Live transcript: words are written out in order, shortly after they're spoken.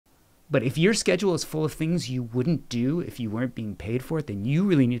But if your schedule is full of things you wouldn't do if you weren't being paid for it, then you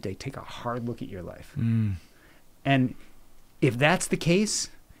really need to take a hard look at your life. And if that's the case,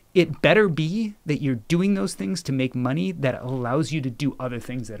 it better be that you're doing those things to make money that allows you to do other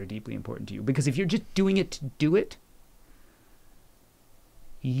things that are deeply important to you. Because if you're just doing it to do it,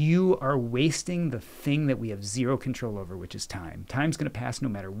 you are wasting the thing that we have zero control over, which is time. Time's going to pass no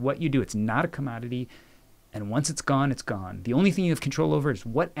matter what you do. It's not a commodity. And once it's gone, it's gone. The only thing you have control over is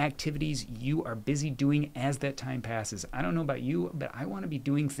what activities you are busy doing as that time passes. I don't know about you, but I want to be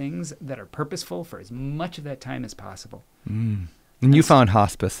doing things that are purposeful for as much of that time as possible. And you found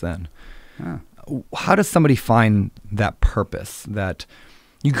hospice then. How does somebody find that purpose that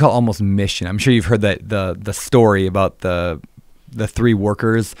you call almost mission? I'm sure you've heard that the story about the three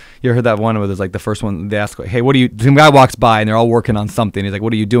workers. You ever heard that one where there's like the first one, they ask, hey, what do you, some guy walks by and they're all working on something. He's like,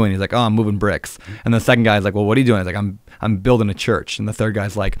 what are you doing? He's like, oh, I'm moving bricks. And the second guy's like, well, what are you doing? He's like, I'm building a church. And the third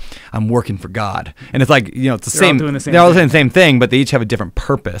guy's like, I'm working for God. And it's like, it's the same, they're all doing the same thing, but they each have a different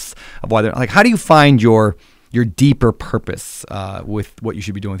purpose of why they're like, how do you find your deeper purpose with what you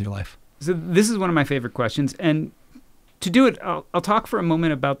should be doing with your life? So this is one of my favorite questions. And to do it, I'll talk for a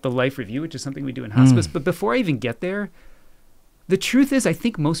moment about the life review, which is something we do in hospice. But before I even get there, the truth is, I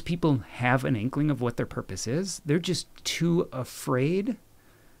think most people have an inkling of what their purpose is. They're just too afraid,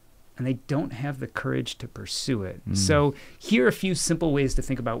 and they don't have the courage to pursue it. So here are a few simple ways to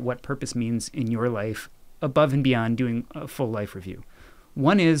think about what purpose means in your life above and beyond doing a full life review.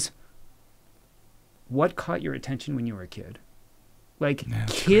 One is, what caught your attention when you were a kid? Like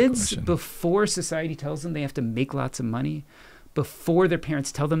kids, before society tells them they have to make lots of money, before their parents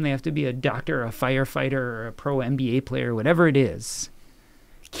tell them they have to be a doctor or a firefighter or a pro NBA player, whatever it is,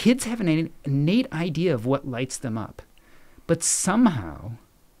 kids have an innate idea of what lights them up. But somehow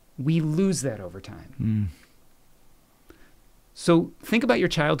we lose that over time. So think about your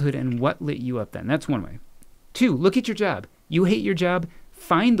childhood and what lit you up then. That's one way. Two, look at your job. You hate your job.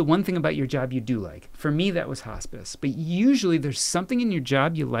 Find the one thing about your job you do like. For me, that was hospice. But usually there's something in your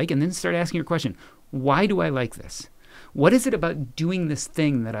job you like, and then start asking your question, why do I like this? What is it about doing this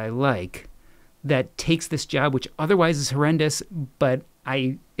thing that I like that takes this job, which otherwise is horrendous, but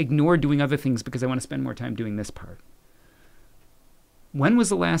I ignore doing other things because I want to spend more time doing this part? When was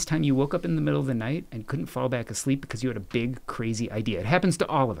the last time you woke up in the middle of the night and couldn't fall back asleep because you had a big, crazy idea? It happens to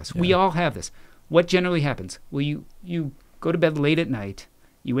all of us. We all have this. What generally happens? Well, you go to bed late at night,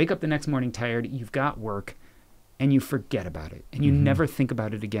 you wake up the next morning tired, you've got work, and you forget about it, and you never think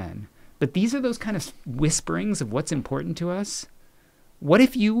about it again. But these are those kind of whisperings of what's important to us. What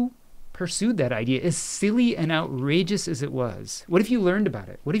if you pursued that idea, as silly and outrageous as it was? What if you learned about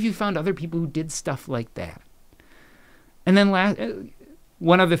it? What if you found other people who did stuff like that? And then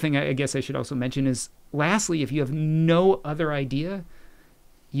one other thing I guess I should also mention is, lastly, if you have no other idea,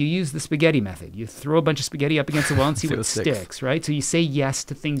 you use the spaghetti method. You throw a bunch of spaghetti up against the wall and see what sticks, right? So you say yes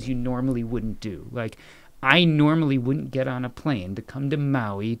to things you normally wouldn't do. Like, I normally wouldn't get on a plane to come to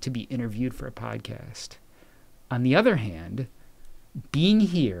Maui to be interviewed for a podcast. On the other hand, being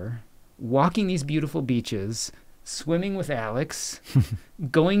here, walking these beautiful beaches, swimming with Alex,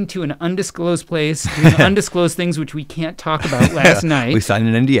 going to an undisclosed place, doing undisclosed things which we can't talk about last night. We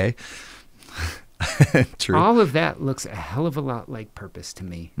signed an NDA. True. All of that looks a hell of a lot like purpose to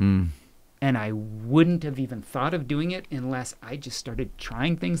me. And I wouldn't have even thought of doing it unless I just started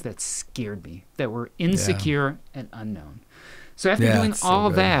trying things that scared me, that were insecure and unknown. So after doing all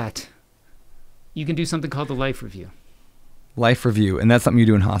that, you can do something called the life review. Life review. And that's something you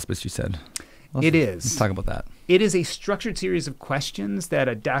do in hospice, you said. It is. Let's talk about that. It is a structured series of questions that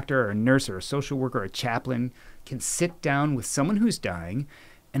a doctor or a nurse or a social worker or a chaplain can sit down with someone who's dying,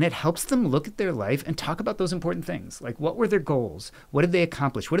 and it helps them look at their life and talk about those important things. Like, what were their goals? What did they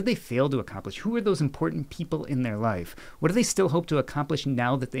accomplish? What did they fail to accomplish? Who are those important people in their life? What do they still hope to accomplish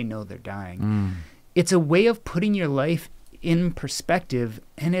now that they know they're dying? It's a way of putting your life in perspective,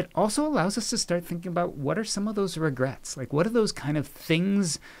 and it also allows us to start thinking about what are some of those regrets? Like, what are those kind of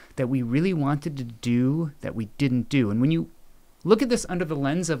things that we really wanted to do that we didn't do? And when you look at this under the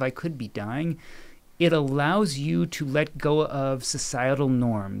lens of I could be dying, it allows you to let go of societal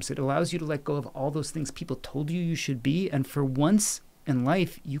norms. It allows you to let go of all those things people told you you should be. And for once in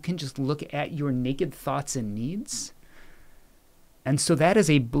life, you can just look at your naked thoughts and needs. And so that is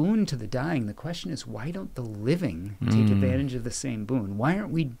a boon to the dying. The question is, why don't the living take advantage of the same boon? Why aren't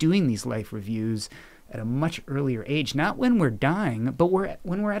we doing these life reviews at a much earlier age? Not when we're dying, but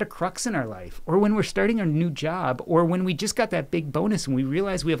when we're at a crux in our life, or when we're starting our new job, or when we just got that big bonus and we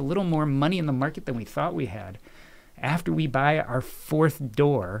realize we have a little more money in the market than we thought we had. After we buy our fourth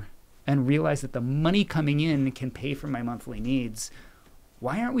door and realize that the money coming in can pay for my monthly needs,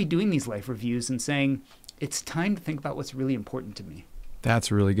 why aren't we doing these life reviews and saying, it's time to think about what's really important to me?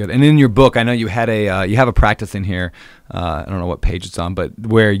 That's really good. And in your book, I know you had you have a practice in here. I don't know what page it's on, but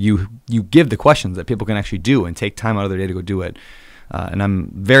where you give the questions that people can actually do and take time out of their day to go do it. And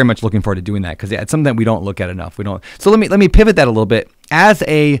I'm very much looking forward to doing that because it's something that we don't look at enough. We don't. So let me pivot that a little bit. As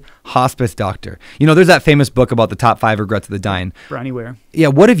a hospice doctor, there's that famous book about the top 5 regrets of the dying. Bronnie Ware. Yeah.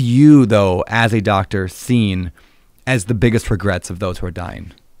 What have you, though, as a doctor, seen as the biggest regrets of those who are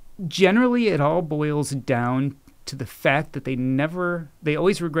dying? Generally, it all boils down to the fact that they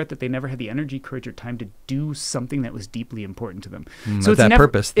always regret that they never had the energy, courage, or time to do something that was deeply important to them. So it's that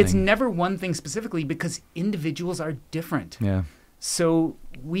purpose thing. It's never one thing specifically because individuals are different. Yeah. So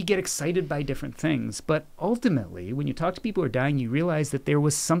we get excited by different things. But ultimately, when you talk to people who are dying, you realize that there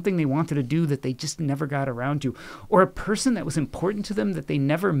was something they wanted to do that they just never got around to, or a person that was important to them that they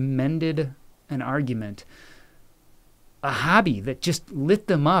never mended an argument, a hobby that just lit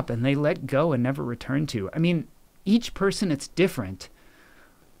them up and they let go and never returned to. I mean, each person, it's different,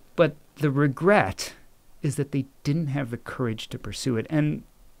 but the regret is that they didn't have the courage to pursue it. And,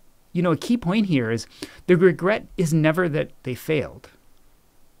 a key point here is the regret is never that they failed,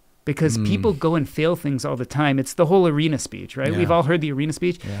 because people go and fail things all the time. It's the whole arena speech, right? Yeah. We've all heard the arena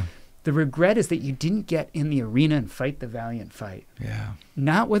speech. Yeah. The regret is that you didn't get in the arena and fight the valiant fight. Yeah.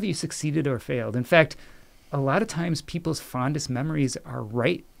 Not whether you succeeded or failed. In fact, a lot of times people's fondest memories are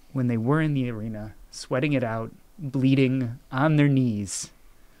right when they were in the arena, sweating it out, bleeding on their knees,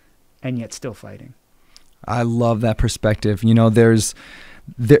 and yet still fighting. I love that perspective.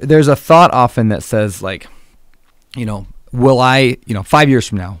 There's a thought often that says, like, will I, 5 years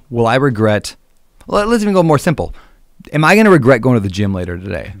from now, will I regret, well, let's even go more simple. Am I going to regret going to the gym later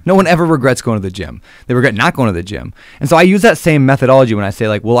today? No one ever regrets going to the gym. They regret not going to the gym. And so I use that same methodology when I say,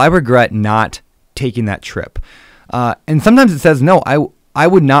 like, will I regret not taking that trip? And sometimes it says, no, I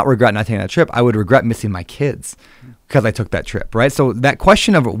would not regret not taking that trip. I would regret missing my kids because I took that trip, right? So that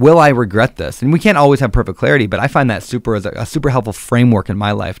question of will I regret this? And we can't always have perfect clarity, but I find that as a super helpful framework in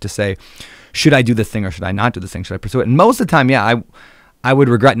my life to say, should I do this thing or should I not do this thing? Should I pursue it? And most of the time, yeah, I would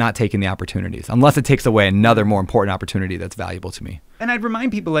regret not taking the opportunities unless it takes away another more important opportunity that's valuable to me. And I'd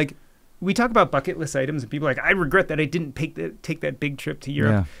remind people, like, we talk about bucket list items and people are like, I regret that I didn't take that big trip to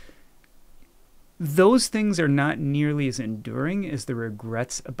Europe. Yeah. Those things are not nearly as enduring as the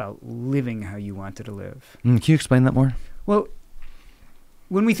regrets about living how you wanted to live. Can you explain that more? Well,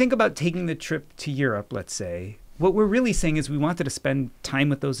 when we think about taking the trip to Europe, let's say, what we're really saying is we wanted to spend time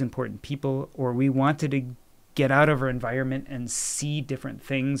with those important people, or we wanted to get out of our environment and see different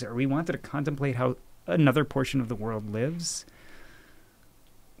things, or we wanted to contemplate how another portion of the world lives.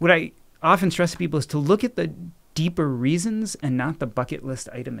 What I often stress to people is to look at the deeper reasons and not the bucket list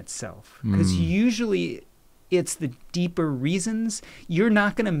item itself. Because usually it's the deeper reasons. You're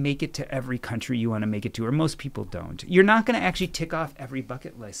not going to make it to every country you want to make it to, or most people don't. You're not going to actually tick off every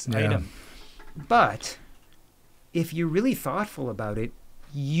bucket list item. But if you're really thoughtful about it,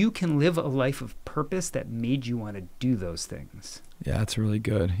 you can live a life of purpose that made you want to do those things. Yeah, that's really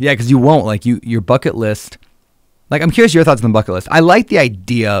good. Yeah, because you won't, like, your bucket list. Like, I'm curious your thoughts on the bucket list. I like the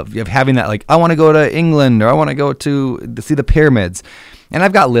idea of having that, like, I want to go to England, or I want to go to see the pyramids. And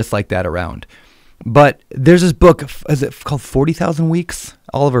I've got lists like that around. But there's this book, is it called 40,000 Weeks?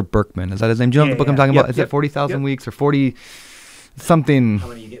 Oliver Burkeman. Is that his name? Do you know the book I'm talking about? Is it 40,000 Weeks or 40 something? How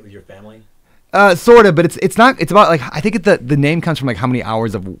many you get with your family? Sort of, but it's not. It's about, like, I think the name comes from, like, how many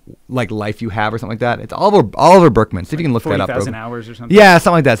hours of, like, life you have or something like that. It's Oliver Burkeman. See if you can look that up. 40,000 hours or something. Yeah,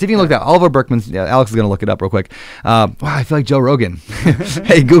 something like that. See if you can look that. Oliver Burkeman's. Yeah, Alex is gonna look it up real quick. Wow, I feel like Joe Rogan.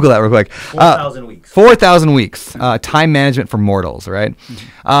 Hey, Google that real quick. 4,000 weeks. 4,000 weeks. Time management for mortals. Right.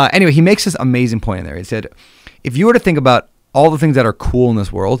 Anyway, he makes this amazing point in there. He said, if you were to think about all the things that are cool in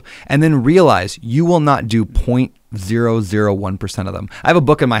this world, and then realize you will not do 0.001% of them. I have a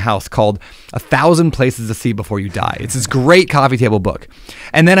book in my house called 1,000 Places to See Before You Die. It's this great coffee table book.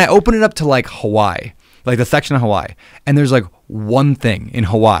 And then I open it up to, like, Hawaii, like the section of Hawaii. And there's, like, one thing in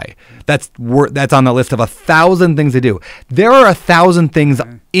Hawaii that's on the list of 1,000 things to do. There are 1,000 things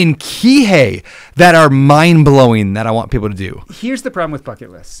in Kihei that are mind-blowing that I want people to do. Here's the problem with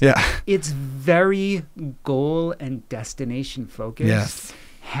bucket lists. Yeah. It's very goal and destination focused. Yes.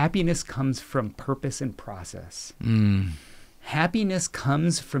 Happiness comes from purpose and process. Happiness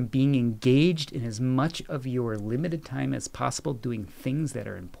comes from being engaged in as much of your limited time as possible doing things that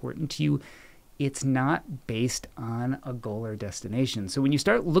are important to you. It's not based on a goal or destination. So when you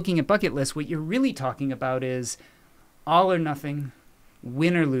start looking at bucket lists, what you're really talking about is all or nothing,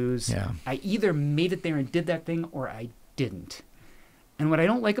 win or lose. Yeah. I either made it there and did that thing, or I didn't. And what I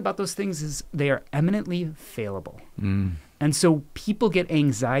don't like about those things is they are eminently failable. Mm. And so people get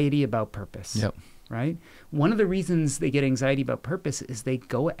anxiety about purpose. Yep. Right? One of the reasons they get anxiety about purpose is they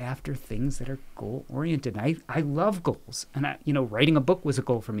go after things that are goal-oriented. And I love goals. And, writing a book was a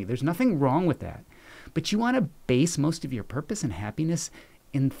goal for me. There's nothing wrong with that. But you want to base most of your purpose and happiness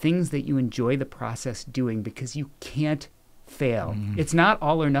in things that you enjoy the process doing, because you can't fail. It's not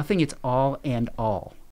all or nothing. It's all and all.